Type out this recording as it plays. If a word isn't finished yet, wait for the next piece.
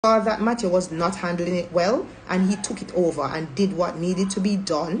saw that Matthew was not handling it well, and he took it over and did what needed to be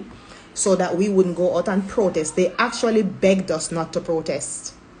done so that we wouldn't go out and protest. They actually begged us not to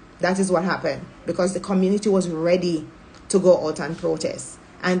protest. That is what happened, because the community was ready to go out and protest.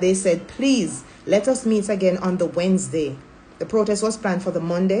 And they said, please, let us meet again on the Wednesday. The protest was planned for the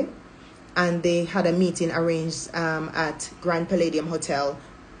Monday, and they had a meeting arranged at Grand Palladium Hotel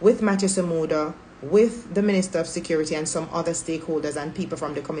with Matthew Samuda, with the Minister of Security and some other stakeholders and people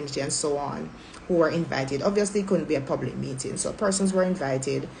from the community and so on who were invited. Obviously, it couldn't be a public meeting, so persons were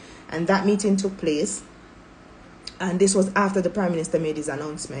invited, and that meeting took place. And this was after the Prime Minister made his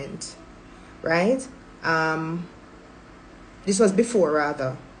announcement, right? This was before,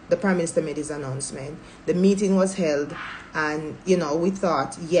 rather, the Prime Minister made his announcement. The meeting was held, and, you know, we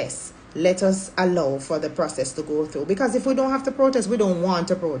thought, yes, let us allow for the process to go through. Because if we don't have to protest, we don't want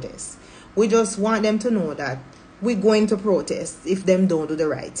to protest. We just want them to know that we're going to protest if them don't do the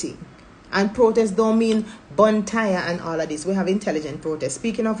right thing. And protest don't mean burn tire and all of this. We have intelligent protest.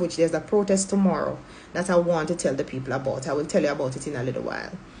 Speaking of which, there's a protest tomorrow that I want to tell the people about. I will tell you about it in a little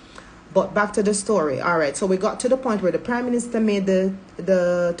while. But back to the story. All right, so we got to the point where the Prime Minister made the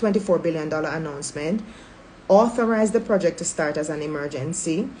 $24 billion announcement, authorized the project to start as an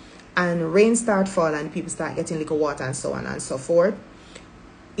emergency, and rain start falling and people start getting liquor water and so on and so forth.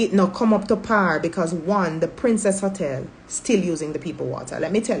 It now come up to par because, one, the Princess Hotel still using the people water.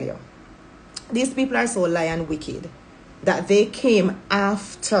 Let me tell you, these people are so lie and wicked that they came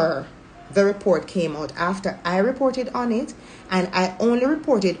after the report came out, after I reported on it, and I only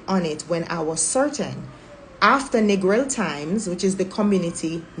reported on it when I was certain. After Negril Times, which is the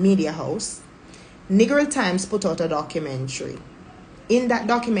community media house, Negril Times put out a documentary. In that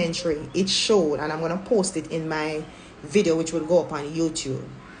documentary, it showed, and I'm going to post it in my video, which will go up on YouTube.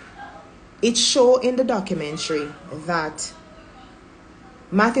 It showed in the documentary that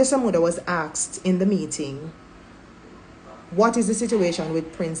Matthew Samuda was asked in the meeting, what is the situation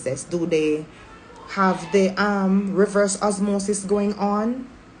with Princess? Do they have the reverse osmosis going on?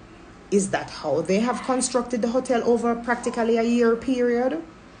 Is that how they have constructed the hotel over practically a year period?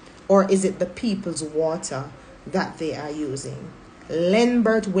 Or is it the people's water that they are using?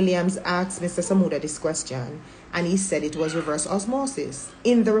 Lenbert Williams asked Mr. Samuda this question, and he said it was reverse osmosis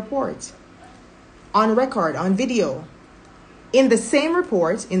in the report, on record, on video. In the same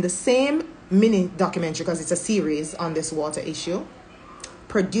report, in the same mini documentary, because it's a series on this water issue,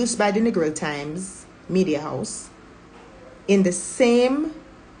 produced by the Negril Times media house, in the same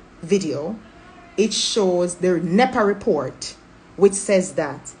video, it shows the NEPA report, which says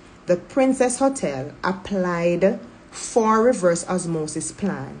that the Princess Hotel applied for reverse osmosis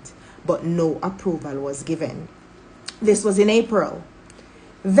plant, but no approval was given. This was in April.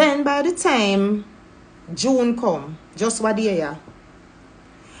 Then by the time June come, just what year,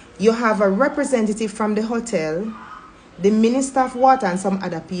 you have a representative from the hotel, the Minister of Water and some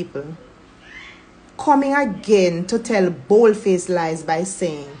other people coming again to tell bold-faced lies by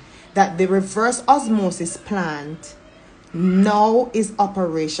saying that the reverse osmosis plant now is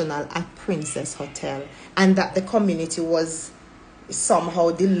operational at Princess Hotel, and that the community was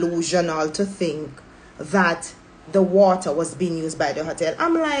somehow delusional to think that the water was being used by the hotel.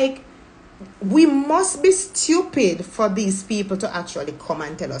 I'm like, we must be stupid for these people to actually come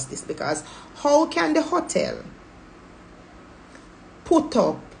and tell us this, because how can the hotel put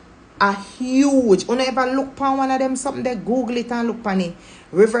up a huge, you ever look on one of them, something they Google it and look on it,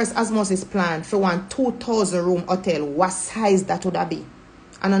 reverse osmosis plant for one 2,000 room hotel, what size that would be?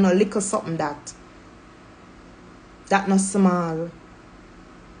 And I know little something that not small.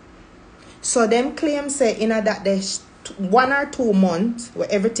 So them claims say in that there's 1 or 2 months where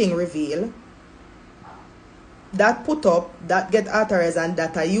everything reveal, that put up, that get authorized and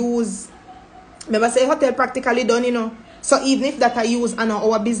that I use. Remember say hotel practically done, you know. So even if that I use and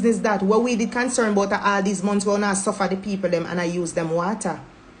our business that, what we did concern about all these months we not suffer the people them and I use them water,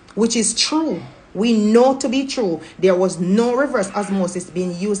 which is true. We know to be true. There was no reverse osmosis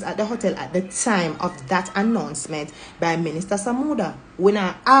being used at the hotel at the time of that announcement by Minister Samuda. When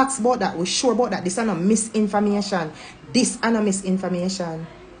I asked about that, we're sure about that. This is not misinformation. This is not misinformation.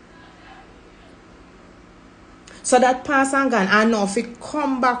 So that pass and gone. And now if we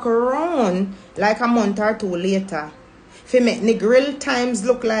come back around like a month or 2 later, if we make Negril Times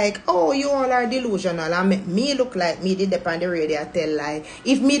look like, oh, you all are delusional, and make me look like me did up on the radio tell lie.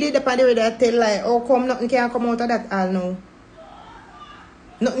 If me did up on the radio tell lie, oh, come, nothing can come out of that all now.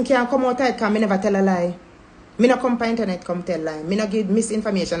 Nothing can come out of it because me never tell a lie. Me no come on internet come tell lie. Me no give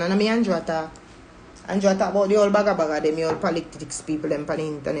misinformation. And me Andrew talk about the old baga them, the old politics people them on the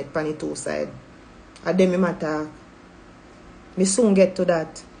internet, on the 2 side. And them me matter. Me soon get to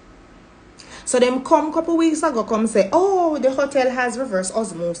that. So them come couple weeks ago come say, oh, the hotel has reverse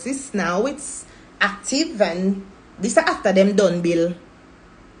osmosis now, it's active, and this after them done bill.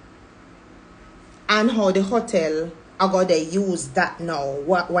 And how the hotel are going to use that now,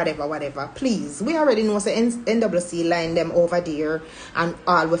 whatever. Please, we already know say NWC line them over there and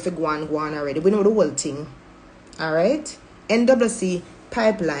all with go on already. We know the whole thing. Alright? NWC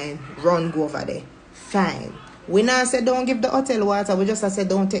pipeline run go over there. Fine. We now say don't give the hotel water. We just say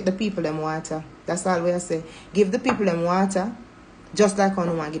don't take the people them water. That's all we say. Give the people them water. Just like how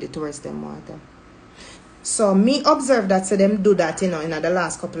no one give the tourists them water. So me observe that, so them do that, in the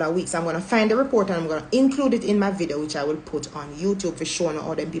last couple of weeks. I'm going to find the report and I'm going to include it in my video, which I will put on YouTube for showing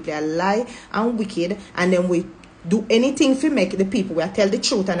how them people are lie and wicked. And then we do anything to make the people, we tell the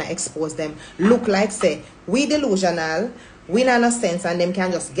truth and I expose them, look like say, we delusional, we not no sense, and them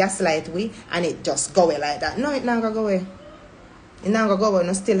can just gaslight we, and it just go away like that. No, it not going to go away. It not going to go away,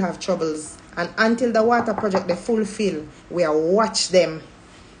 no still have troubles. And until the water project they fulfill, we are watch them.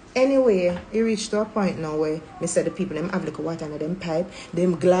 Anyway, it reached to a point now where me said the people them have little water in them pipe.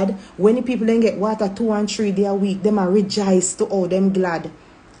 Them glad when the people then get water 2 and 3 days a week. Them are rejoice to all them glad.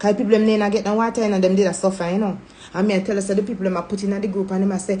 Cause people them not get no water and them did a suffer, you know. And me I tell us the people them are putting in the group and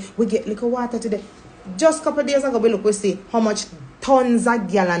them I say we get little water today. Just a couple of days ago we look we see how much tons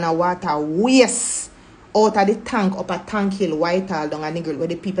of gallon of water waste out of the tank up at Tank Hill, Whitehall, down at Negril, where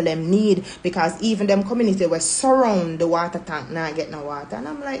the people them need, because even them community were surround the water tank not get no water. And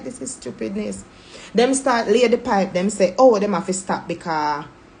I'm like, this is stupidness. Them start lay the pipe, them say, oh, them have to stop because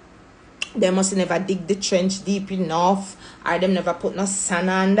they must never dig the trench deep enough, or them never put no sand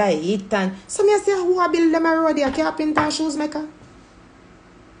under it. And so me say, who a build them a road here? Carpenter and shoemaker?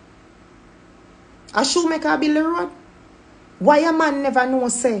 A shoemaker build the road? Why a man never know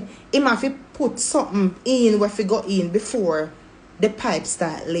say him have to put something in where he go in before the pipe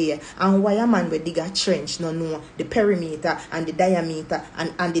start lay? And why a man will dig a trench no know the perimeter and the diameter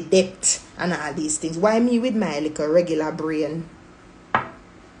and the depth and all these things? Why me with my little regular brain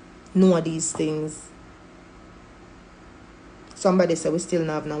know these things? Somebody said we still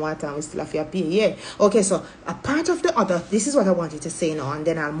not have no water and we still have to pay. Yeah. Okay, so a part of the other, this is what I wanted to say now and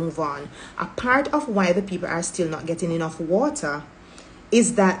then I'll move on. A part of why the people are still not getting enough water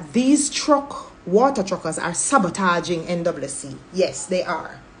is that these water truckers are sabotaging NWC. Yes, they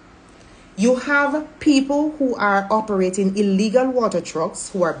are. You have people who are operating illegal water trucks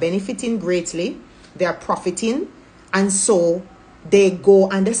who are benefiting greatly. They are profiting, and so they go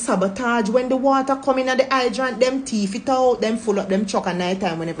and they sabotage when the water come in at the hydrant, them thief it out, them full up them truck at night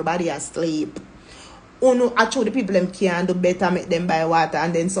time when everybody is asleep. Oh no, actually the people them can do better, make them buy water,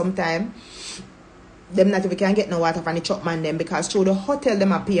 and then sometime them not even can get no water from the truck man them, because through the hotel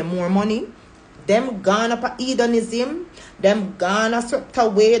them are pay more money. Them gone up at hedonism, them gone swept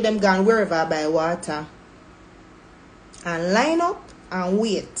away, them gone wherever I buy water. And line up and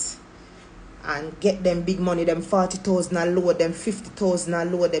wait. And get them big money, them 40,000 a load, them 50,000 a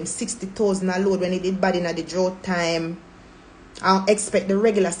load, them 60,000 a load when it did bad in the drought time. I expect the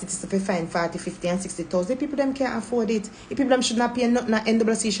regular citizens to find 40, 50 and 60,000. The people them can't afford it. The people them should not pay nothing.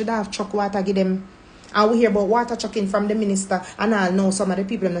 NWC should have truck water give them. And we hear about water trucking from the minister, and I know some of the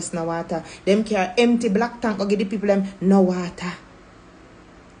people them that's no water. Them carry empty black tank or give the people them no water.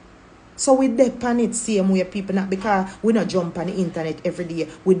 So we depend it same way, people, not because we not jump on the internet every day.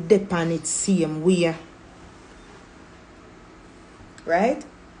 We depend it same way. Right?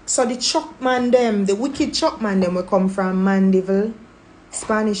 So the truck man them, the wicked truck man them will come from Mandeville,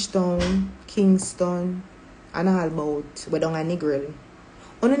 Spanish Town, Kingston, and all about we down at Negril.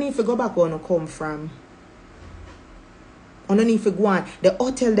 Underneath you go back where you come from. Underneath you go on. The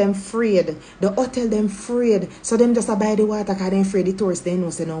hotel them afraid. The hotel them afraid. So them just buy the water because they afraid the tourists they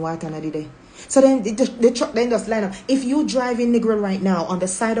know say no water na day. So then the truck then just line up. If you drive in Negril right now on the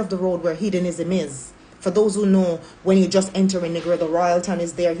side of the road where hedonism is, for those who know, when you just enter in Negril, the Royalton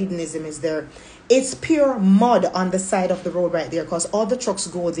is there, hedonism is there. It's pure mud on the side of the road right there, because all the trucks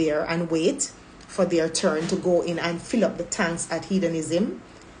go there and wait for their turn to go in and fill up the tanks at hedonism.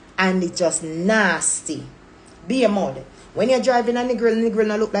 And it's just nasty. Be a mud. When you're driving a Negril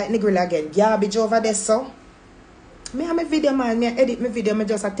not look like Negril again. Garbage over there, so. Me have my video, man. Me edit my video. Me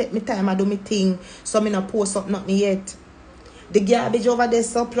just take my time. I do my thing. So me not post up nothing yet. The garbage over there,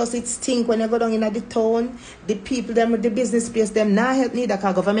 so plus it stink when you go down in the town. The people, them with the business place, them not help neither,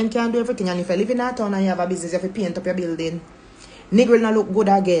 because government can't do everything. And if you live in a town and you have a business, you have to paint up your building. Negril not look good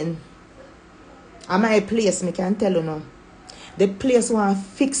again. And my place, me can tell you now. The place want to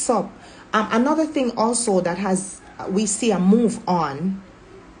fix up. Another thing also that we see a move on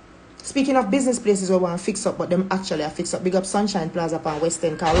Speaking of business places where we want to fix up, but them actually are fix up. Big up Sunshine Plaza upon West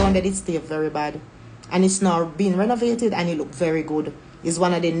End, because around it stay very bad. And it's now being renovated and it look very good. It's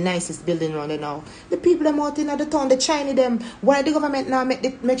one of the nicest buildings around there now. The people them out in the town, the Chinese them, why the government now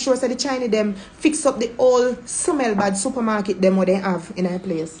make sure that the Chinese them fix up the old smell bad supermarket them what they have in a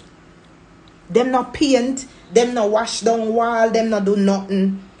place. Them not paint, them not wash down wall, them not do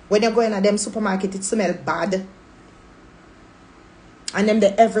nothing. When you go in at them supermarket, it smell bad. And them they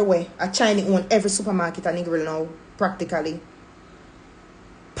everywhere. A Chinese own every supermarket and Negril now, practically.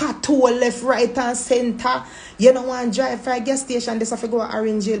 Patrol left, right and center. You don't want to drive for a gas station, this have to go to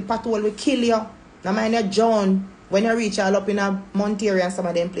Orange Hill. Patrol will kill you. Now mind you, John, when you reach all up in a Monterey and some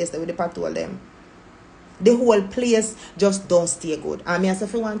of them places with the patrol them. The whole place just don't stay good. I mean, as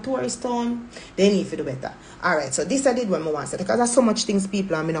if you want tourist town, they need to do better. Alright, so this I did when I want to, because there's so much things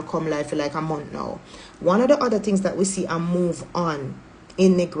people are going to come live for like a month now. One of the other things that we see and move on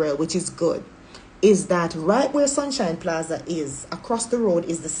in Negril, which is good, is that right where Sunshine Plaza is, across the road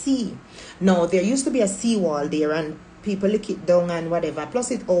is the sea. Now, there used to be a seawall there and people lick it down and whatever,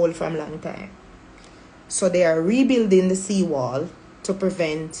 plus it's old from a long time. So they are rebuilding the seawall to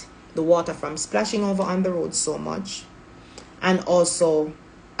prevent the water from splashing over on the road so much. And also,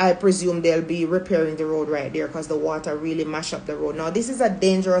 I presume they'll be repairing the road right there because the water really mash up the road. Now, this is a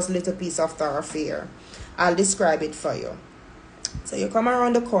dangerous little piece of thoroughfare. I'll describe it for you. So you come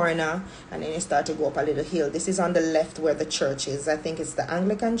around the corner and then you start to go up a little hill. This is on the left where the church is. I think it's the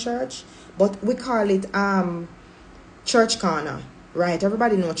Anglican church, but we call it Church Corner. Right,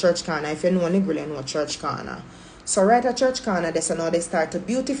 everybody know Church Corner. If you know Negril, you know Church Corner. So right at Church Corner, so now they start to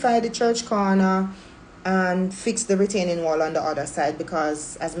beautify the church corner and fix the retaining wall on the other side,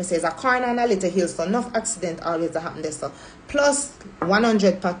 because as me say, it's a corner and a little hill, so enough accident always happen there. So plus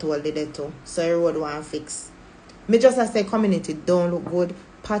 100 patrol did it too. So every road want fix. Me just as say community don't look good.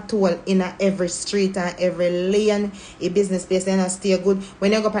 Patrol in every street and every lane. A business place and stay good.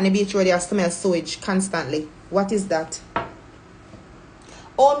 When you go up on the beach road, you smell sewage constantly. What is that?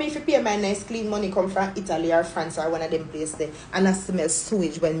 Or me if you pay my nice clean money come from Italy or France or one of them places there, and I smell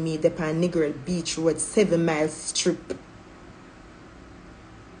sewage when me dep on Negril Beach Road 7 mile strip.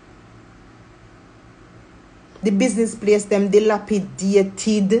 The business place them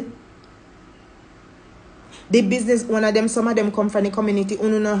dilapidated. The business one of them, some of them come from the community,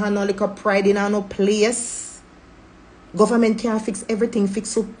 no have no like a pride in no place. Government can't fix everything,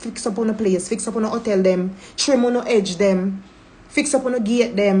 fix up on a place, fix up on a hotel them, trim on a edge them. Fix up on the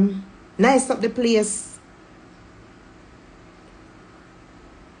gate them. Nice up the place.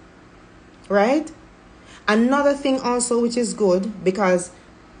 Right? Another thing also which is good, because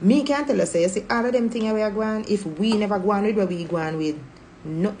me can't tell you, say, you see, all of them things we are going, if we never go on with what we go on with,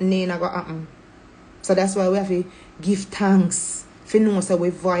 nothing never go happen. So that's why we have to give thanks. If you know so we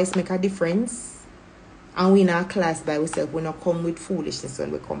voice make a difference. And we in our class by ourselves, we not come with foolishness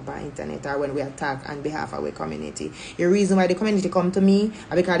when we come by internet or when we attack on behalf of our community. The reason why the community come to me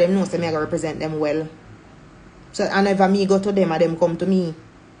is because them know that me I gotta represent them well. So whenever me go to them and them come to me.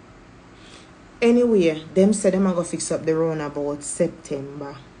 Anyway, them say them are gonna fix up the road about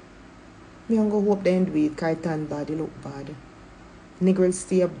September. Me I'm gonna hope they do it because it turn bad, it look bad. Negril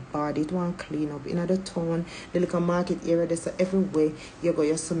stay bad, it want clean up. In the town, the little market area, there's everywhere you go,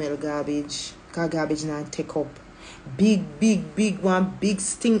 you smell garbage. Because garbage now take up. Big one, big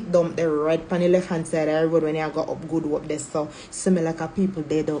stink dump there right on the left hand side of the road when you go up good up there. So smell like a people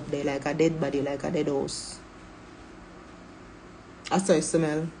dead up there, like a dead body, like a dead house. That's how you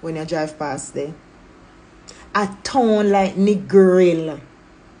smell when you drive past there. A town like Negril.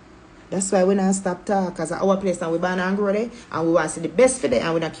 That's why we don't stop talk, because our place and we ban and grow there and we want to see the best for them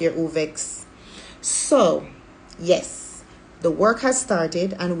and we don't care who vex. So, yes. The work has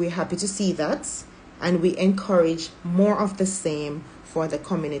started and we're happy to see that, and we encourage more of the same for the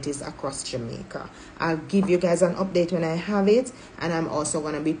communities across Jamaica. I'll give you guys an update when I have it, and I'm also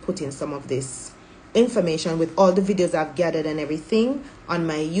going to be putting some of this information with all the videos I've gathered and everything on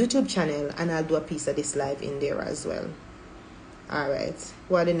my YouTube channel, and I'll do a piece of this live in there as well. Alright,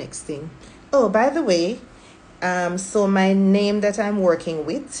 what the next thing? Oh, by the way, so my name that I'm working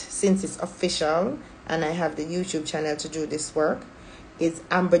with, since it's official, and I have the YouTube channel to do this work, is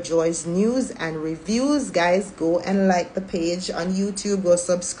Amber Joy's News and Reviews. Guys, go and like the page on YouTube. Go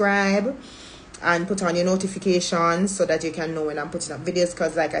subscribe and put on your notifications so that you can know when I'm putting up videos.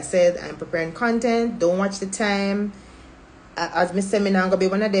 Because like I said, I'm preparing content. Don't watch the time. as me say, me now gonna be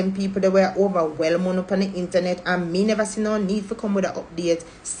one of them people that were overwhelmed up on the internet, and me never see no need for come with an update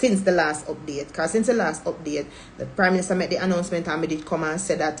since the last update. Because since the last update, the Prime Minister made the announcement and me did come and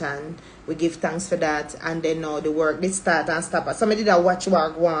say that, and we give thanks for that. And then now the work did start and stop. Somebody did a watch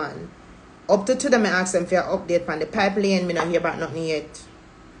work one. Up to today, me ask them for an update on the pipeline. Me not hear about nothing yet.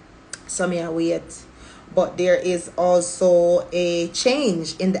 So me a wait. But there is also a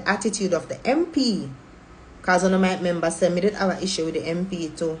change in the attitude of the MP. Because one of my members said me did have an issue with the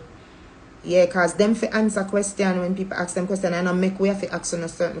MP too. Yeah, because them for answer question when people ask them question, and I make way for ask on a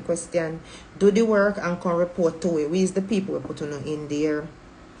certain question. Do the work and can report to it. We is the people we put on in there.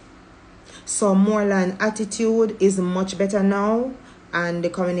 So Moreland attitude is much better now, and the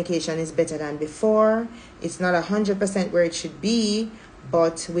communication is better than before. It's not 100% where it should be,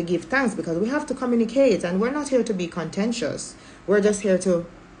 but we give thanks because we have to communicate, and we're not here to be contentious. We're just here to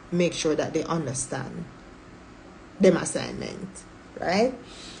make sure that they understand them assignment, right?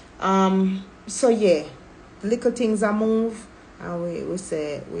 So yeah, little things are move, and we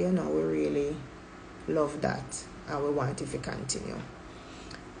say we really love that, and we want it to continue.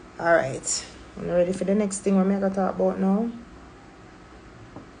 All right, I'm ready for the next thing we're gonna talk about now.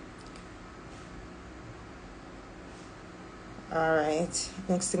 All right,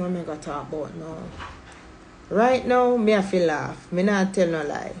 next thing we're gonna talk about now. Right now, me I feel laugh. Me not tell no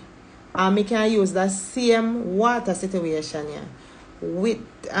lie. And me can use that same water situation here with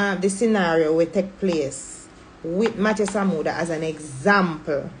the scenario will take place with Matthew Samuda as an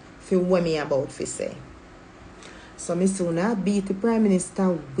example for what me about to say. So me sooner beat the Prime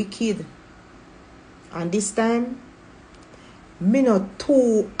Minister wicked. And this time, me not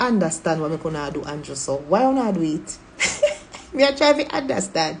too understand what me gonna do, Andrew. So why don't I do it? Me I try to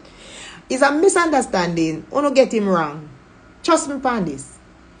understand. It's a misunderstanding. I don't get him wrong. Trust me upon this.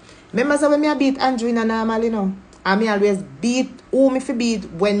 Remember so when me beat Andrew in a normal, and me always beat who me fi beat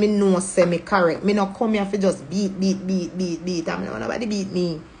when me know say me correct. Me not come here for just beat. And me don't want nobody beat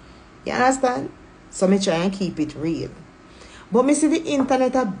me. You understand? So me try and keep it real. But me see the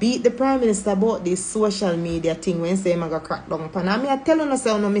internet a beat the Prime Minister about this social media thing when say I go crack down upon. And me I tell you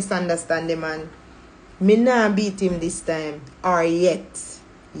say no misunderstand the man. Me not beat him this time. Or yet.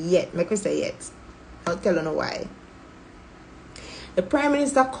 Make me say yet. I'll tell you why. The Prime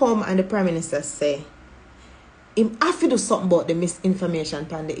Minister come and the Prime Minister say him have to do something about the misinformation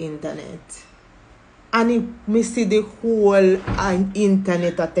on the internet. And if me see the whole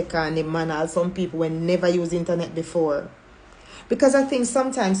internet attack on the man, some people will never use internet before. Because I think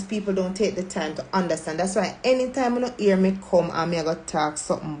sometimes people don't take the time to understand. That's why anytime you hear me come and me I go talk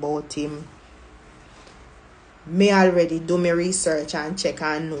something about him, me already do my research and check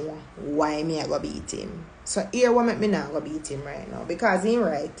and know why me I go beat him. So here what make me not go beat him right now. Because he's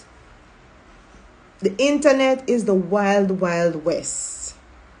right. The internet is the wild, wild west.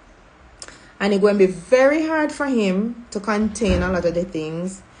 And it's going to be very hard for him to contain a lot of the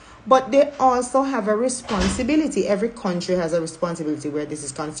things. But they also have a responsibility. Every country has a responsibility where this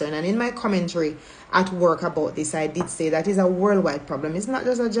is concerned. And in my commentary at work about this, I did say that is a worldwide problem. It's not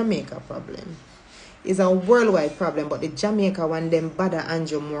just a Jamaica problem. It's a worldwide problem. But the Jamaica one, them bother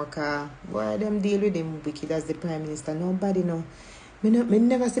Andrew Morka. Boy, them deal with him wicked as the Prime Minister. Nobody know. Me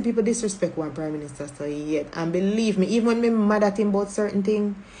never see people disrespect one Prime Minister so yet. And believe me, even when me mad at him about certain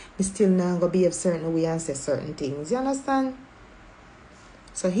things, me still not going to behave certain way and say certain things. You understand?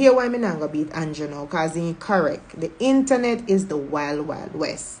 So here why me not going to beat Andrew now. Because he's correct. The internet is the wild, wild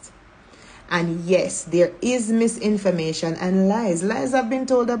west. And yes, there is misinformation and lies. Lies have been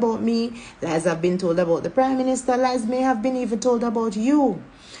told about me. Lies have been told about the Prime Minister. Lies may have been even told about you.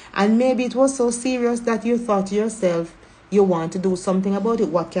 And maybe it was so serious that you thought to yourself, you want to do something about it.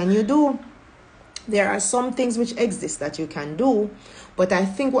 What can you do? There are some things which exist that you can do. But I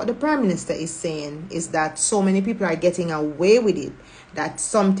think what the Prime Minister is saying is that so many people are getting away with it that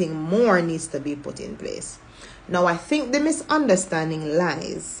something more needs to be put in place. Now, I think the misunderstanding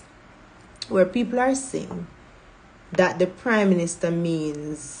lies where people are saying that the Prime Minister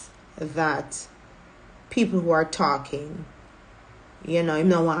means that people who are talking, him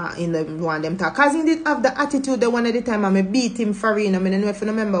no want them talk. Because he did have the attitude that one at the time I beat him for it. I don't know if you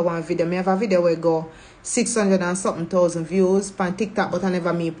remember one video. I have a video where go 600 and something thousand views on TikTok, but I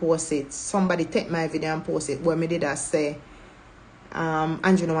never me post it. Somebody take my video and post it where me did I say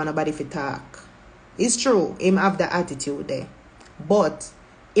Andrew no want nobody to talk. It's true, him have the attitude there. But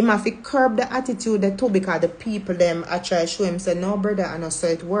him have to curb the attitude there too, because the people them I try to show him say no brother, I know so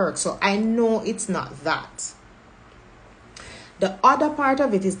it works. So I know it's not that. The other part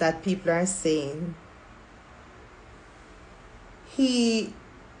of it is that people are saying he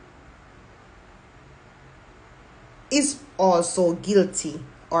is also guilty,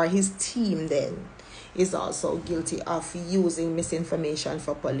 or his team then is also guilty of using misinformation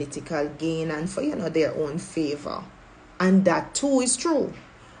for political gain and for, their own favor. And that too is true.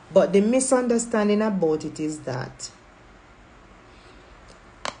 But the misunderstanding about it is that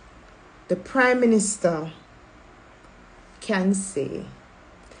the Prime Minister can say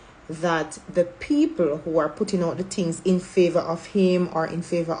that the people who are putting out the things in favor of him or in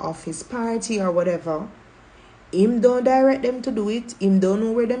favor of his party or whatever, him don't direct them to do it. Him don't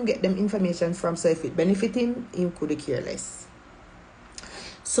know where them get them information from. So if it benefit him could care less.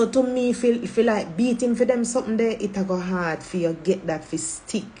 So to me, if you like beat him for them something there, it a go hard for you get that for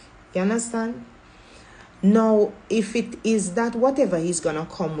stick. You understand? Now, if it is that whatever he's gonna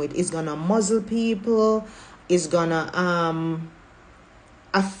come with is gonna muzzle people, is gonna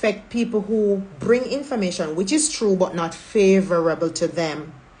affect people who bring information which is true but not favorable to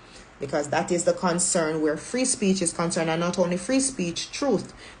them, because that is the concern where free speech is concerned, and not only free speech,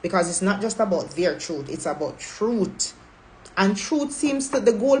 truth, because it's not just about their truth, it's about truth. And truth seems to,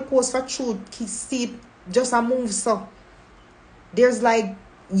 the goalpost for truth see just a move. So there's like,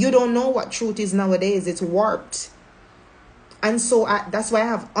 you don't know what truth is nowadays. It's warped. And so that's why I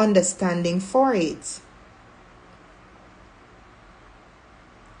have understanding for it.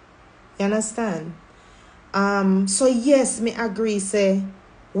 You understand? So yes, me agree, say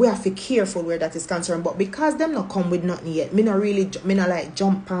we have to be careful where that is concerned. But because them not come with nothing yet, me not like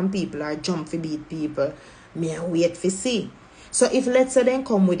jump on people or jump for beat people. Me a wait for see. So if let's say then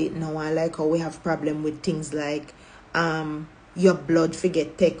come with it now, and like how we have problem with things like your blood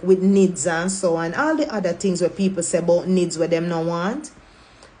forget take with needs and so on, all the other things where people say about needs where them no want.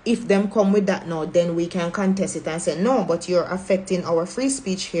 If them come with that now, then we can contest it and say no, but you're affecting our free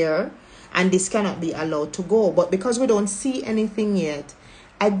speech here, and this cannot be allowed to go. But because we don't see anything yet,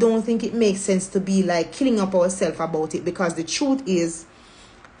 I don't think it makes sense to be like killing up ourselves about it, because the truth is,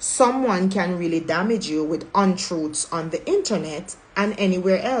 someone can really damage you with untruths on the internet and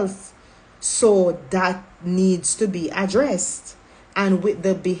anywhere else. So that needs to be addressed. And with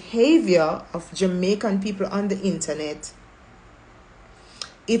the behavior of Jamaican people on the internet,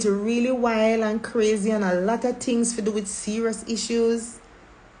 it's really wild and crazy, and a lot of things to do with serious issues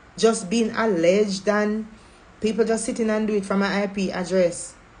just being alleged, and people just sitting and do it from an IP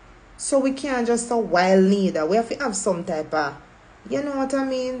address. So we can't just so wild neither. We have to have some type of, you know what I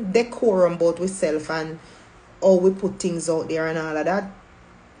mean, decorum both with self and how we put things out there and all of that.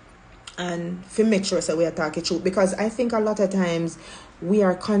 And to make sure that we are talking truth, because I think a lot of times we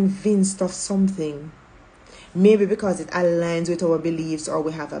are convinced of something, maybe because it aligns with our beliefs or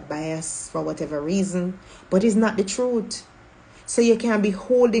we have a bias for whatever reason, but it's not the truth. So you can be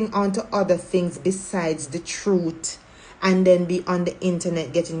holding on to other things besides the truth, and then be on the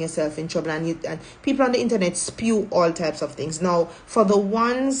internet getting yourself in trouble. And people on the internet spew all types of things. Now, for the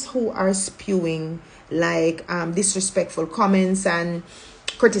ones who are spewing like disrespectful comments and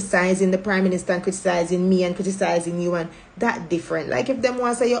criticizing the Prime Minister and criticizing me and criticizing you, and that different. Like if them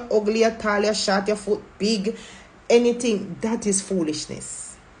want to say you're ugly, you're tall, you're short, your foot big, anything, that is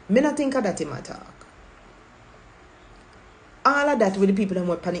foolishness. Me not think of that in my talk. All of that with the people that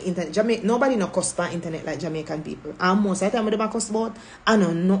work on the internet. Nobody no cuss on internet like Jamaican people. And most of the time when they cuss about, I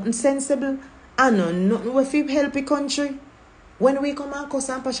know nothing sensible. I know nothing with you help the country. When we come and cuss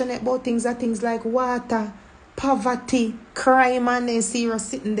and passionate about things, are things like water, poverty, crime, and then serious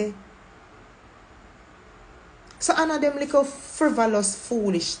sitting there. So I know them little frivolous,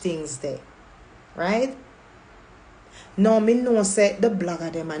 foolish things there. Right? Now me know say the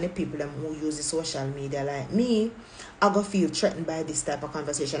blogger them and the people them who use the social media like me, I go feel threatened by this type of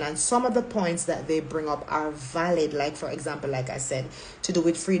conversation. And some of the points that they bring up are valid. Like for example, like I said, to do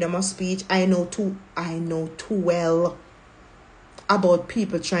with freedom of speech. I know too well about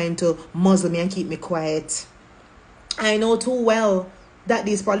people trying to muzzle me and keep me quiet. I know too well that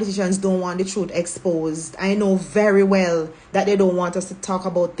these politicians don't want the truth exposed. I know very well that they don't want us to talk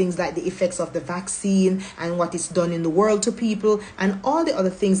about things like the effects of the vaccine and what it's done in the world to people and all the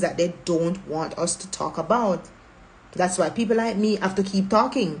other things that they don't want us to talk about. That's why people like me have to keep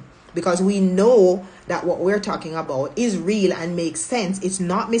talking, because we know that what we're talking about is real and makes sense. It's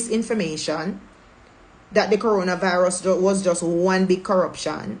not misinformation that the coronavirus was just one big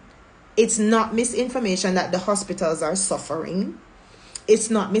corruption. It's not misinformation that the hospitals are suffering. It's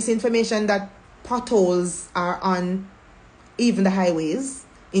not misinformation that potholes are on even the highways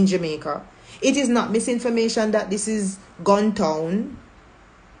in Jamaica. It is not misinformation that this is gun town.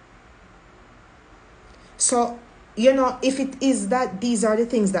 So, you know, if it is that these are the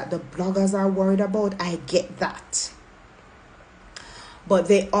things that the bloggers are worried about, I get that. But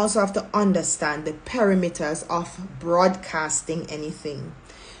they also have to understand the perimeters of broadcasting anything.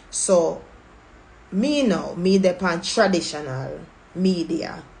 So, me depend traditional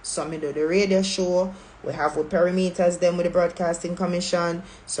media. So, me do the radio show. We have with perimeters, them with the broadcasting commission.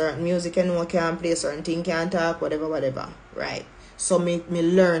 Certain music and can play, certain thing can't talk, whatever. Right? So, me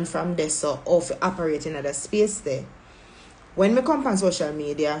learn from this, so how to operate in other space there. When me come on social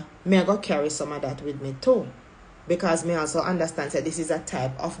media, me go carry some of that with me too. Because me also understand that this is a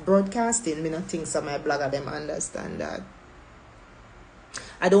type of broadcasting. Me not think some of my blogger them understand that.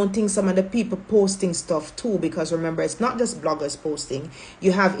 I don't think some of the people posting stuff too, because remember, it's not just bloggers posting.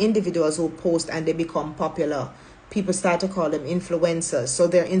 You have individuals who post and they become popular. People start to call them influencers. So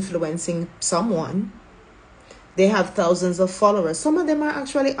they're influencing someone. They have thousands of followers. Some of them are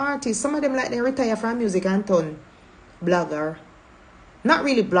actually artists. Some of them like they retire from music and turn blogger. Not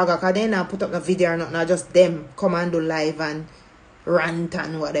really blogger, because they now put up a video or not just them come and do live and rant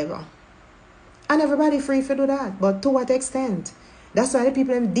and whatever. And everybody free to do that. But to what extent? That's why the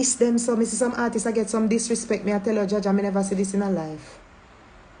people them diss them. So me see some artists I get some disrespect. Me I tell you, Judge, I may never see this in a life.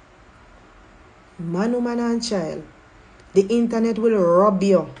 Man, woman and child. The internet will rob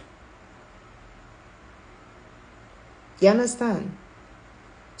you. You understand?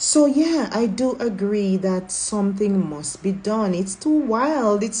 So yeah, I do agree that something must be done. It's too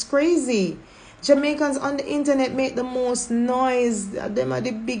wild. It's crazy. Jamaicans on the internet make the most noise. Them are the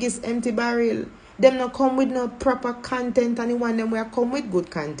biggest empty barrel. Them not come with no proper content, and the one them will come with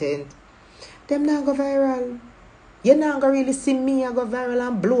good content. Them not go viral. You're not gonna really see me I go viral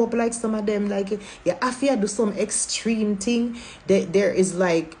and blow up like some of them. Like you have to do some extreme thing. There is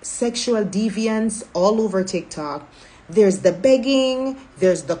like sexual deviance all over TikTok. There's the begging,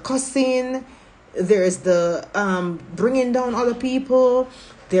 there's the cussing, there's the bringing down other people,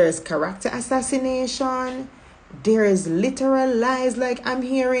 there's character assassination, there's literal lies. Like I'm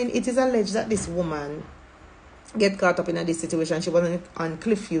hearing, it is alleged that this woman get caught up in this situation. She was on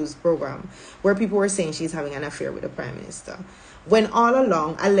Cliffview's program where people were saying she's having an affair with the Prime Minister. When all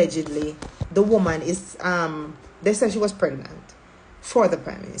along, allegedly, the woman is, they said she was pregnant for the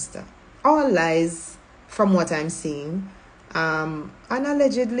Prime Minister. All lies. From what I'm seeing, and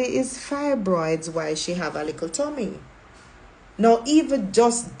allegedly is fibroids why she have a little tummy. Now, even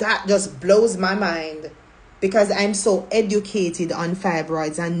just that just blows my mind, because I'm so educated on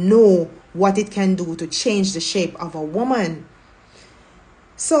fibroids and know what it can do to change the shape of a woman.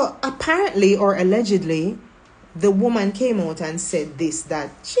 So apparently or allegedly, the woman came out and said this, that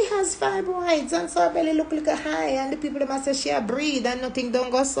she has fibroids and so her belly look like a high, and the people that must say she a breathe and nothing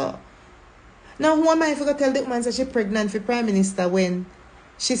don't go so. Now, who am I if I tell the woman that she's pregnant for Prime Minister when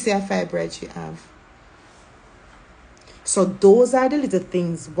she say a fibroid she have? So those are the little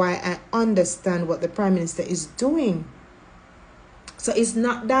things why I understand what the Prime Minister is doing. So it's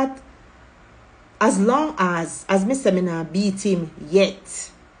not that as long as Mr. Mina beat him yet,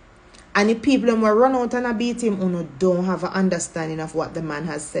 and the people who run out and beat him, who don't have an understanding of what the man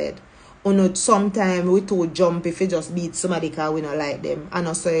has said. Sometimes we too jump if you just beat somebody because we don't like them. And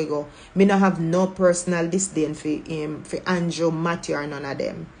also you go. Me not have no personal disdain for him, for Andrew, Matthew, or none of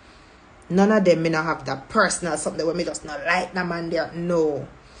them. None of them me not have that personal something where me just not like them and there. No.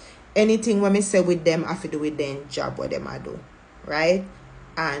 Anything when me say with them, I have to do with them job what them I do. Right?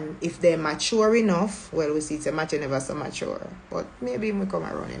 And if they're mature enough, well, we see it's a mature never so mature. But maybe we come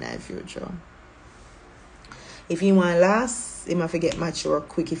around in the future. If you want last, he might get mature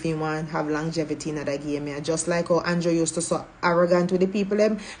quick. If you want have longevity in that game. Just like how Andrew used to so arrogant with the people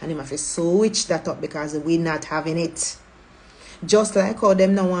them, and he might switch that up because we not having it. Just like how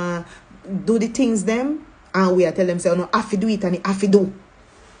them now want do the things them, and we are tell them say, no, I have to do it and I have to do.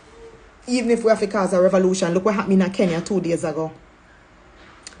 Even if we have to cause a revolution, look what happened in Kenya 2 days ago.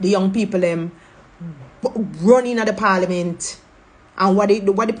 The young people them running at the parliament, and what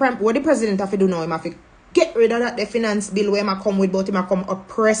the president have to do now, he have to get rid of that the finance bill where I come with, but him come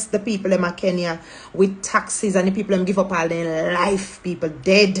oppress the people in Kenya with taxes, and the people them give up all their life. People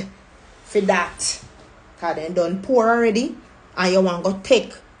dead for that. Because they done poor already, and you want to go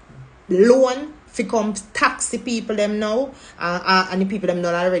take loan for come tax the people them now, and the people them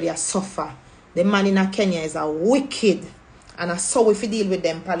not already suffer. The man in Kenya is a wicked, and that's so if you deal with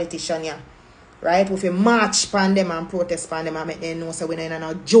them politicians, yeah. Right? If you march upon them and protest upon them and make them know so we don't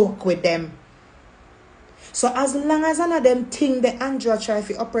no joke with them. So as long as none of them think the Andrew try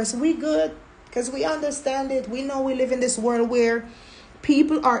to oppress, we good. Because we understand it. We know we live in this world where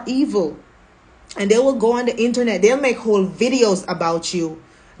people are evil. And they will go on the internet. They'll make whole videos about you.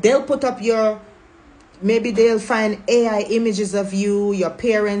 They'll put up your maybe they'll find AI images of you, your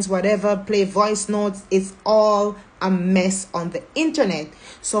parents, whatever, play voice notes. It's all a mess on the internet.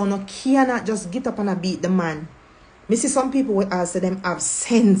 So no cannot just get up and a beat the man. Me see some people will ask them have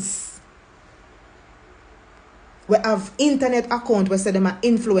sense. We have internet account where say them are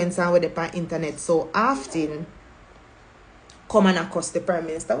influencer with the internet so often. Come and accost the Prime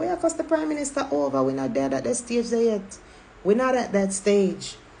Minister. We accost the Prime Minister over. We're not there at that stage there yet. We're not at that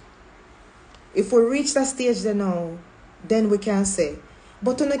stage. If we reach that stage there now, then we can say.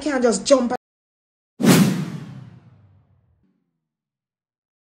 But you can't just jump